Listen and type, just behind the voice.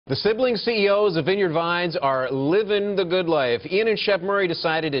The sibling CEOs of Vineyard Vines are living the good life. Ian and Shep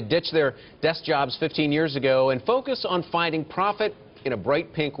decided to ditch their desk jobs 15 years ago and focus on finding profit in a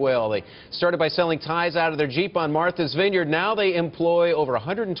bright pink whale. They started by selling ties out of their Jeep on Martha's Vineyard. Now they employ over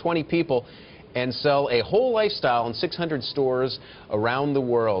 120 people and sell a whole lifestyle in 600 stores around the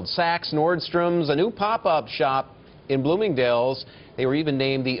world. Saks, Nordstrom's, a new pop-up shop in Bloomingdale's. They were even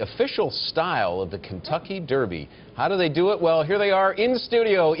named the official style of the Kentucky Derby. How do they do it? Well, here they are in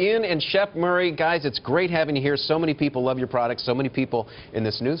studio, Ian and Shep Murray. Guys, it's great having you here. So many people love your products. So many people in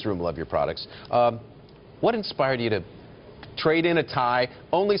this newsroom love your products. What inspired you to trade in a tie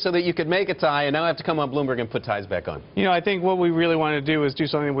only so that you could make a tie and now have to come on Bloomberg and put ties back on? You know, I think what we really wanted to do was do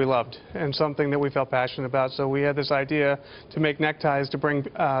something we loved and something that we felt passionate about. So we had this idea to make neckties to bring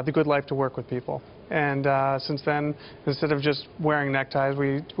the good life to work with people. And since then, instead of just wearing neckties,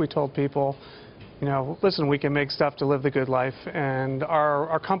 we told people, you know, listen, we can make stuff to live the good life. And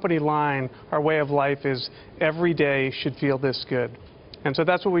our company line, our way of life is every day should feel this good. And so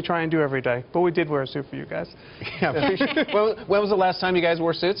that's what we try and do every day. But we did wear a suit for you guys. Yeah, when was the last time you guys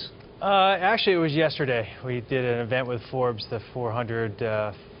wore suits? Actually, it was yesterday. We did an event with Forbes, the 400,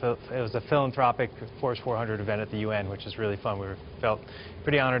 it was a philanthropic Forbes 400 event at the UN, which is really fun. We felt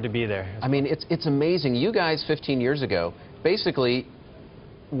pretty honored to be there. I mean, it's amazing. You guys 15 years ago basically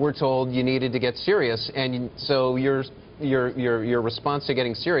were told you needed to get serious, and so your response to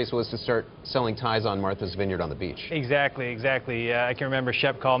getting serious was to start selling ties on Martha's Vineyard on the beach. Exactly. I can remember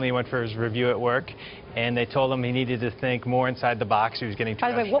Shep called me, he went for his review at work, and they told him he needed to think more inside the box. He was getting too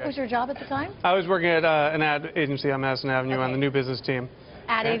much. By the way, what was your job at the time? I was working at an ad agency on Madison Avenue on the new business team.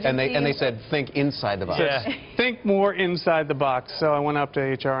 Ad agency? And they said, think inside the box. Yeah. Think more inside the box. So I went up to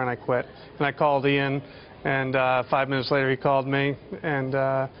HR and I quit. And I called Ian. And 5 minutes later, he called me, and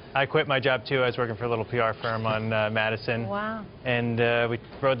I quit my job too. I was working for a little PR firm on Madison. Wow. And we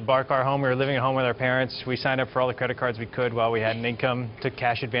rode the bar car home. We were living at home with our parents. We signed up for all the credit cards we could while we had an income, took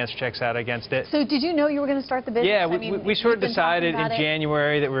cash advance checks out against it. So did you know you were going to start the business? Yeah, I mean, we sort of decided in it.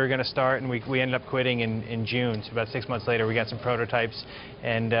 January that we were going to start, and we ended up quitting in June. So about 6 months later, we got some prototypes.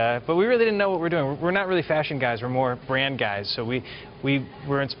 And but we really didn't know what we were doing. We're not really fashion guys. We're more brand guys. So we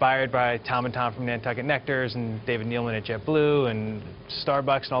were inspired by Tom and Tom from Nantucket Nectars and David Nealman at JetBlue and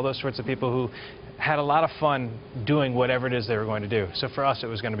Starbucks and all those sorts of people who had a lot of fun doing whatever it is they were going to do. So for us, it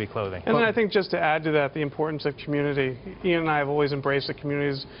was going to be clothing. And then I think just to add to that, the importance of community. Ian and I have always embraced the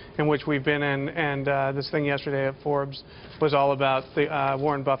communities in which we've been in, and this thing yesterday at Forbes was all about the,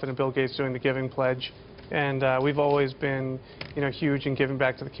 Warren Buffett and Bill Gates doing the Giving Pledge. And we've always been, you know, huge in giving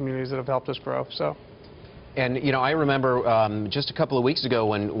back to the communities that have helped us grow. So. And, you know, I remember just a couple of weeks ago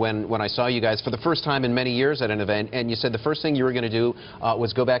when I saw you guys for the first time in many years at an event, and you said the first thing you were going to do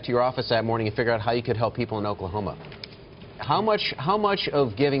was go back to your office that morning and figure out how you could help people in Oklahoma. How much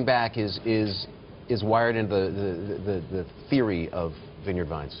of giving back is wired into the theory of Vineyard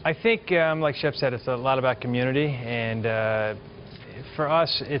Vines? I think, like Shep said, it's a lot about community, and for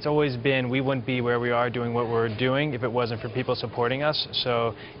us, it's always been we wouldn't be where we are doing what we're doing if it wasn't for people supporting us.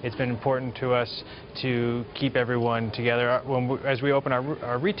 So it's been important to us to keep everyone together. As we open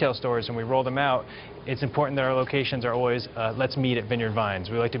our retail stores and we roll them out, it's important that our locations are always, let's meet at Vineyard Vines.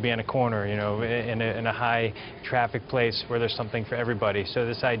 We like to be in a corner, you know, in a high traffic place where there's something for everybody. So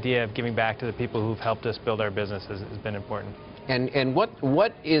this idea of giving back to the people who've helped us build our business has been important. And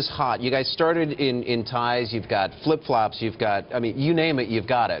what is hot? You guys started in ties. You've got flip-flops. You've got, I mean, you name it, you've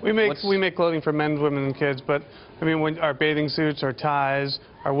got it. We make clothing for men, women, and kids. But I mean, our bathing suits, our ties,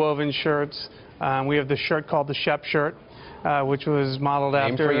 our woven shirts. We have the shirt called the Shep shirt, which was modeled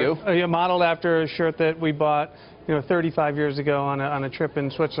modeled after a shirt that we bought, you know, 35 years ago on a trip in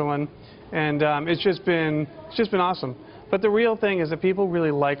Switzerland, and it's just been awesome. But the real thing is that people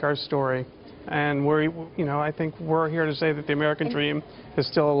really like our story. And you know, I think we're here to say that the American dream is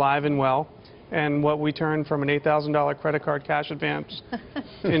still alive and well. And what we turned from an $8,000 credit card cash advance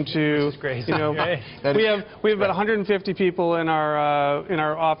into, you know, we have about 150 people in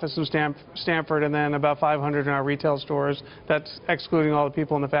our office in Stamford, and then about 500 in our retail stores. That's excluding all the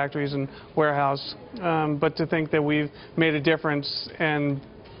people in the factories and warehouse. But to think that we've made a difference and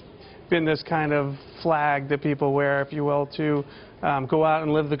been this kind of flag that people wear, if you will, to go out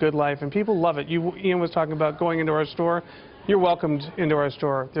and live the good life, and people love it. Ian was talking about going into our store. You're welcomed into our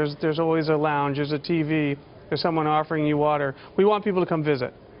store. There's always a lounge, there's a TV, there's someone offering you water. We want people to come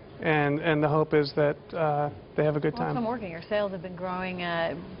visit. and the hope is that they have a good time. Awesome working. Your sales have been growing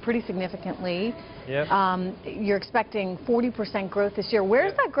pretty significantly. Yep. You're expecting 40% growth this year.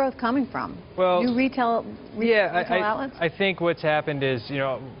 Where's that growth coming from? Well, new retail outlets? I think what's happened is,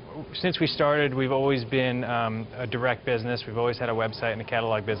 since we started, we've always been a direct business. We've always had a website and a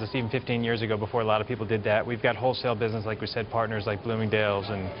catalog business, even 15 years ago, before a lot of people did that. We've got wholesale business, like we said, partners like Bloomingdale's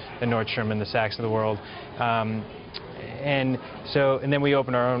and the Nordstrom and the Saks of the world. And then we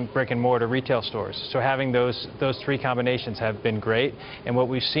opened our own brick-and-mortar retail stores. So having those three combinations have been great. And what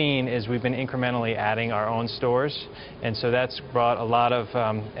we've seen is we've been incrementally adding our own stores. And so that's brought a lot of,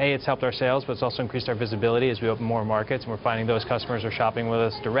 it's helped our sales, but it's also increased our visibility as we open more markets. And we're finding those customers are shopping with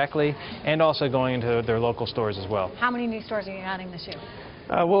us directly and also going into their local stores as well. How many new stores are you adding this year?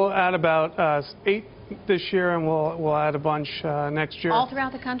 We'll add about 8 this year, and we'll add a bunch next year. All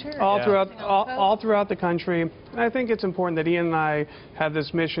throughout the country? All throughout the country. And I think it's important that Ian and I have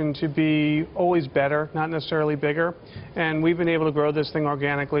this mission to be always better, not necessarily bigger. And we've been able to grow this thing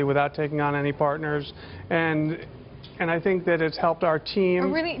organically without taking on any partners. And I think that it's helped our team. Oh,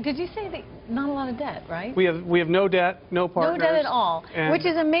 really? Did you say that not a lot of debt, right? We have no debt, no partners. No debt at all, which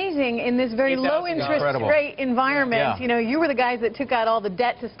is amazing in this very low interest rate environment. Yeah. You were the guys that took out all the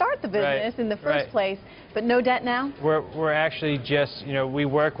debt to start the business in the first place, but no debt now? We're actually just, we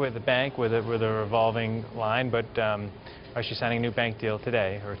work with the bank with a revolving line, but actually signing a new bank deal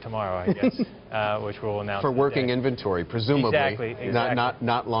today or tomorrow, I guess, which we'll announce for working today. inventory, presumably. Exactly.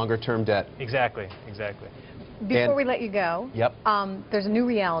 Not longer-term debt. Exactly. Before we let you go, yep. There's a new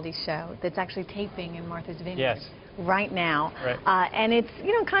reality show that's actually taping in Martha's Vineyard right now. Right. And it's,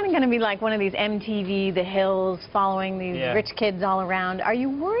 kind of going to be like one of these MTV, The Hills, following these rich kids all around. Are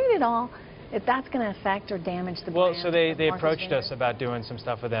you worried at all if that's going to affect or damage the brand? Well, so they approached us about doing some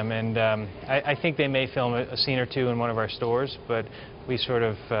stuff with them, and I think they may film a scene or two in one of our stores, but we sort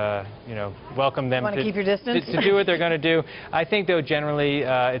of, welcome them to keep your distance? to do what they're going to do. I think, though, generally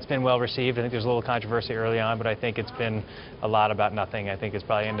it's been well received. I think there's a little controversy early on, but I think it's been a lot about nothing. I think it's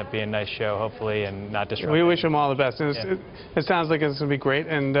probably ended up being a nice show, hopefully, and not disruptive. We wish them all the best. And it sounds like it's going to be great.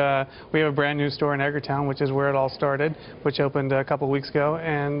 And we have a brand new store in Edgartown, which is where it all started, which opened a couple weeks ago,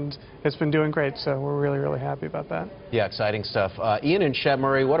 and it's been doing great. So we're really, really happy about that. Yeah, exciting stuff. Ian and Shep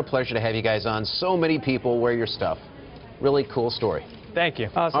Murray, what a pleasure to have you guys on. So many people wear your stuff. Really cool story. Thank you.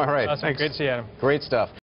 Awesome. All right. Awesome. Great to see you, Adam. Great stuff.